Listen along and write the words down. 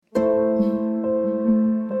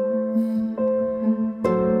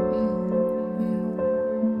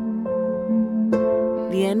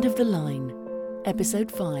the Line,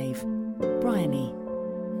 Episode 5, Bryony.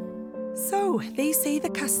 So, they say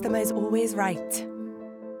the customer is always right.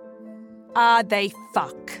 Ah, they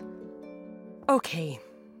fuck. Okay,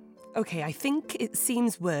 I think it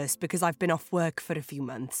seems worse because I've been off work for a few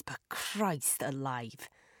months, but Christ alive,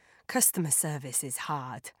 customer service is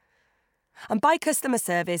hard. And by customer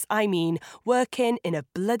service, I mean working in a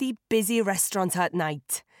bloody busy restaurant at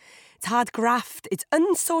night. It's hard graft, it's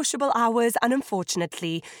unsociable hours, and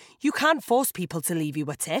unfortunately, you can't force people to leave you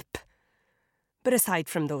a tip. But aside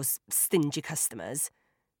from those stingy customers,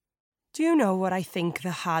 do you know what I think the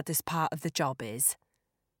hardest part of the job is?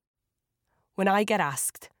 When I get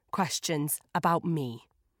asked questions about me.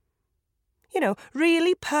 You know,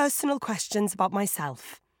 really personal questions about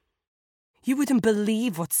myself. You wouldn't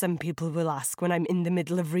believe what some people will ask when I'm in the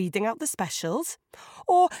middle of reading out the specials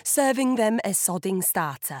or serving them a sodding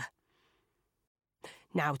starter.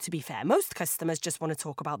 Now, to be fair, most customers just want to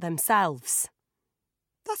talk about themselves.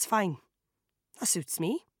 That's fine. That suits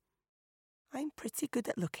me. I'm pretty good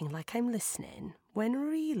at looking like I'm listening, when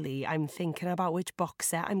really I'm thinking about which box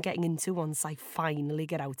set I'm getting into once I finally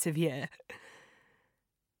get out of here.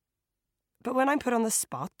 But when I'm put on the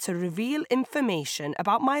spot to reveal information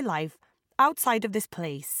about my life outside of this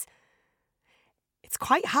place, it's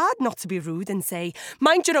quite hard not to be rude and say,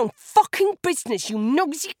 "Mind your own fucking business, you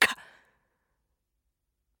nosy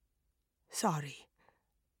Sorry.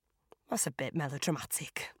 That's a bit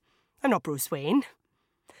melodramatic. I'm not Bruce Wayne.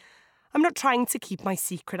 I'm not trying to keep my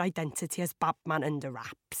secret identity as Batman under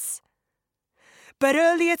wraps. But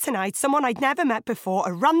earlier tonight, someone I'd never met before,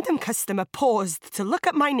 a random customer, paused to look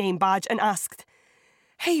at my name badge and asked,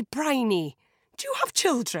 "Hey, Bryony, do you have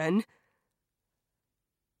children?"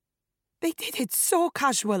 They did it so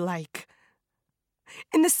casual-like.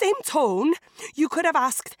 In the same tone, you could have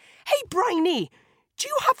asked, "Hey, Bryony, do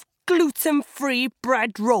you have gluten-free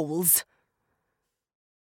bread rolls?"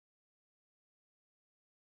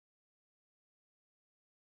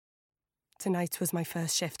 Tonight was my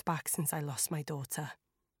first shift back since I lost my daughter.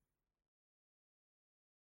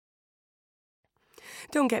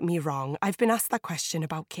 Don't get me wrong, I've been asked that question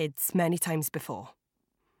about kids many times before.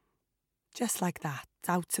 Just like that,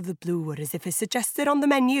 out of the blue or as if it's suggested on the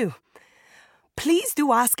menu. Please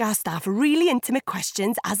do ask our staff really intimate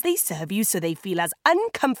questions as they serve you so they feel as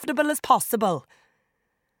uncomfortable as possible.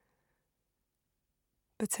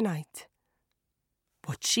 But tonight,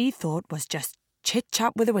 what she thought was just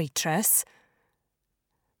chit-chat with a waitress,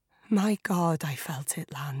 my God, I felt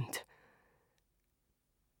it land.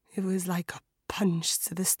 It was like a punch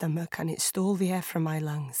to the stomach and it stole the air from my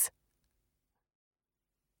lungs.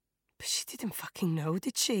 But she didn't fucking know,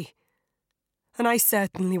 did she? And I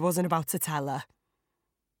certainly wasn't about to tell her.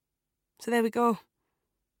 So there we go.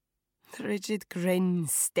 The rigid grin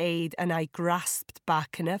stayed and I grasped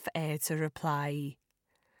back enough air to reply,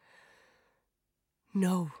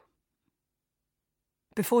 "No."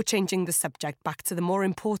 Before changing the subject back to the more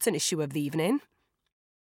important issue of the evening.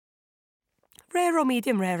 "Rare or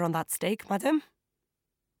medium rare on that steak, madam?"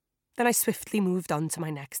 Then I swiftly moved on to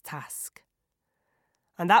my next task.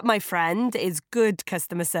 And that, my friend, is good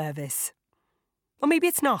customer service. Or maybe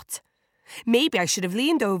it's not. Maybe I should have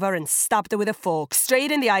leaned over and stabbed her with a fork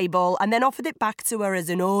straight in the eyeball and then offered it back to her as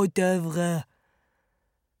an hors d'oeuvre.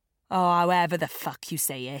 Oh, however the fuck you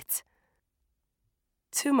say it.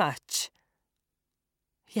 Too much.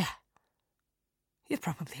 Yeah, you're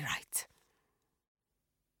probably right.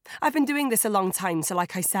 I've been doing this a long time, so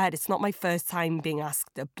like I said, it's not my first time being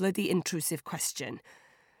asked a bloody intrusive question.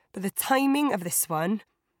 But the timing of this one,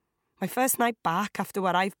 my first night back after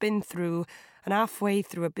what I've been through and halfway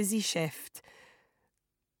through a busy shift,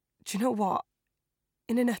 do you know what?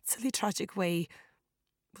 In an utterly tragic way,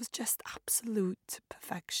 was just absolute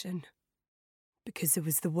perfection. Because it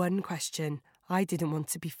was the one question I didn't want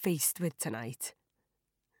to be faced with tonight.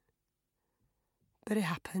 But it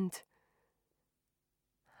happened.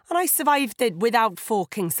 And I survived it without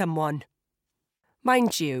forking someone.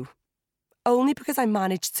 Mind you, only because I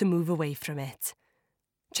managed to move away from it.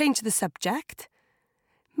 Change the subject.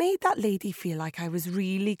 Made that lady feel like I was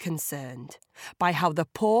really concerned by how the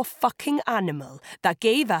poor fucking animal that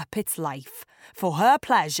gave up its life for her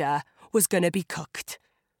pleasure was going to be cooked.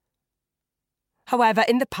 However,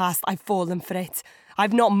 in the past, I've fallen for it.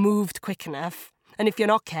 I've not moved quick enough. And if you're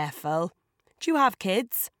not careful, do you have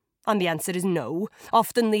kids? And the answer is no,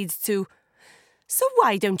 often leads to, "So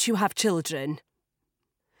why don't you have children?"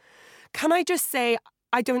 Can I just say,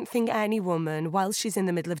 I don't think any woman, while she's in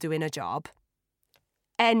the middle of doing a job,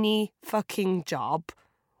 any fucking job,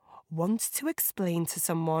 wants to explain to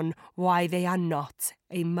someone why they are not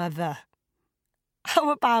a mother.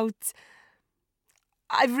 How about,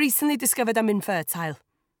 I've recently discovered I'm infertile.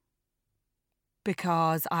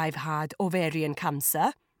 Because I've had ovarian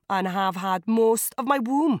cancer and have had most of my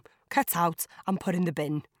womb cut out and put in the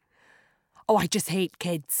bin. Oh, I just hate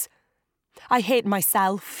kids. I hate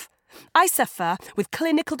myself. I suffer with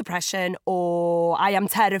clinical depression, or I am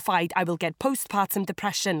terrified I will get postpartum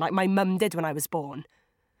depression like my mum did when I was born.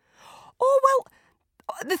 Oh, well,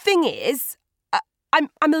 the thing is, I'm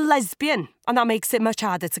a lesbian, and that makes it much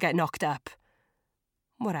harder to get knocked up.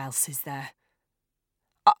 What else is there?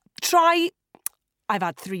 I've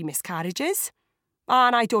had 3 miscarriages,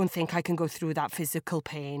 and I don't think I can go through that physical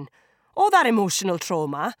pain or that emotional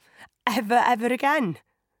trauma ever again.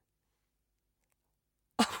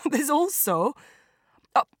 There's also,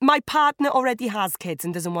 my partner already has kids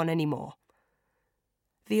and doesn't want any more.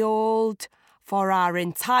 For our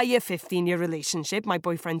entire 15-year relationship, my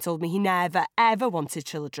boyfriend told me he never, ever wanted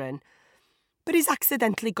children. But he's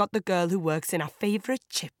accidentally got the girl who works in our favourite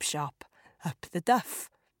chip shop up the duff.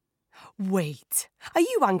 Wait, are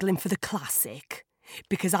you angling for the classic?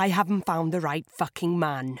 Because I haven't found the right fucking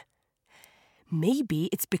man. Maybe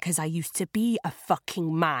it's because I used to be a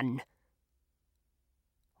fucking man.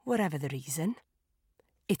 Whatever the reason,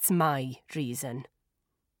 it's my reason.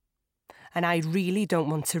 And I really don't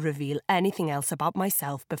want to reveal anything else about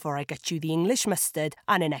myself before I get you the English mustard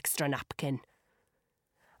and an extra napkin.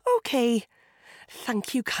 OK,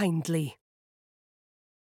 thank you kindly.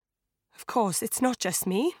 Of course, it's not just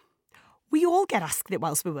me. We all get asked it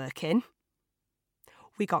whilst we're working.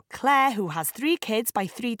 We got Claire, who has 3 kids by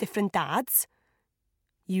 3 different dads.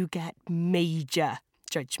 You get major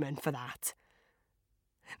judgment for that.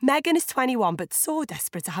 Megan is 21, but so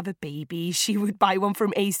desperate to have a baby, she would buy one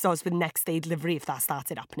from ASOS with next day delivery if that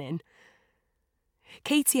started happening.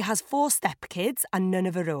 Katie has 4 stepkids and none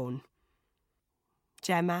of her own.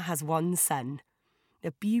 Gemma has 1 son,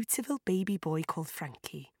 a beautiful baby boy called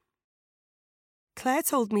Frankie. Claire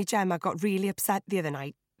told me Gemma got really upset the other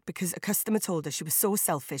night because a customer told her she was so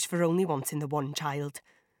selfish for only wanting the 1 child.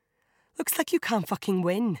 Looks like you can't fucking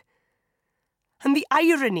win. And the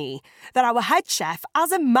irony that our head chef,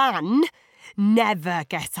 as a man, never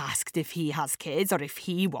gets asked if he has kids or if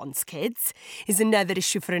he wants kids is another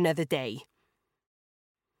issue for another day.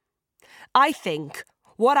 I think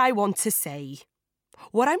what I want to say,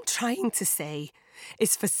 what I'm trying to say,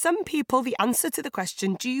 is for some people the answer to the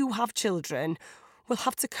question, do you have children, will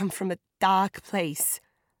have to come from a dark place.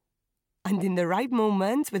 And in the right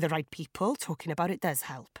moment, with the right people, talking about it does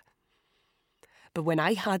help. But when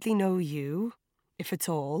I hardly know you, if at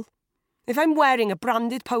all, if I'm wearing a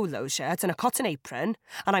branded polo shirt and a cotton apron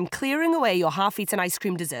and I'm clearing away your half-eaten ice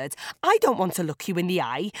cream dessert, I don't want to look you in the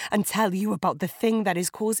eye and tell you about the thing that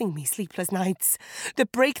is causing me sleepless nights, the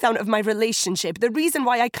breakdown of my relationship, the reason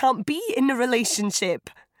why I can't be in a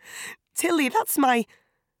relationship. Tilly, that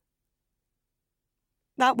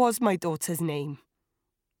was my daughter's name.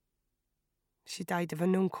 She died of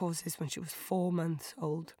unknown causes when she was 4 months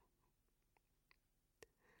old.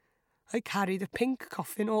 I carried a pink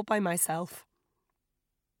coffin all by myself.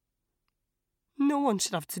 No one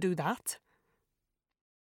should have to do that.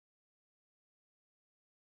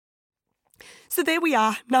 So there we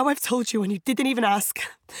are. Now I've told you and you didn't even ask.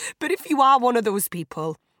 But if you are one of those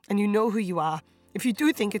people, and you know who you are, if you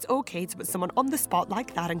do think it's okay to put someone on the spot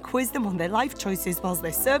like that and quiz them on their life choices whilst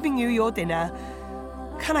they're serving you your dinner,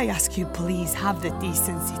 can I ask you please have the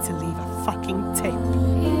decency to leave a fucking tip?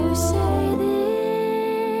 You say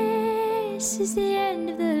this is the end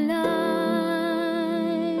of the line.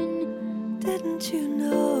 Didn't you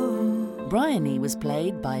know? Bryony was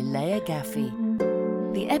played by Leah Gaffey.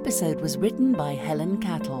 The episode was written by Helen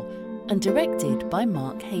Cattle and directed by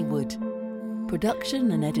Mark Heywood.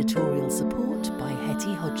 Production and editorial support by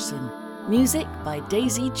Hetty Hodgson. Music by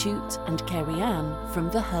Daisy Chute and Kerry Ann from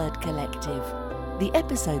The Herd Collective. The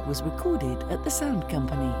episode was recorded at the Sound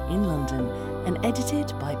Company in London and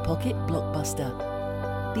edited by Pocket Blockbuster.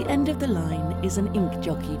 The End of the Line is an Ink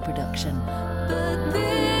Jockey production. But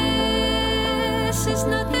this is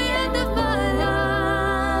not the end of my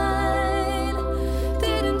line.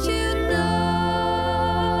 Didn't you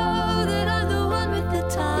know that I'm the one with the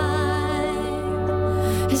time?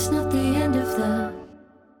 It's not the end of the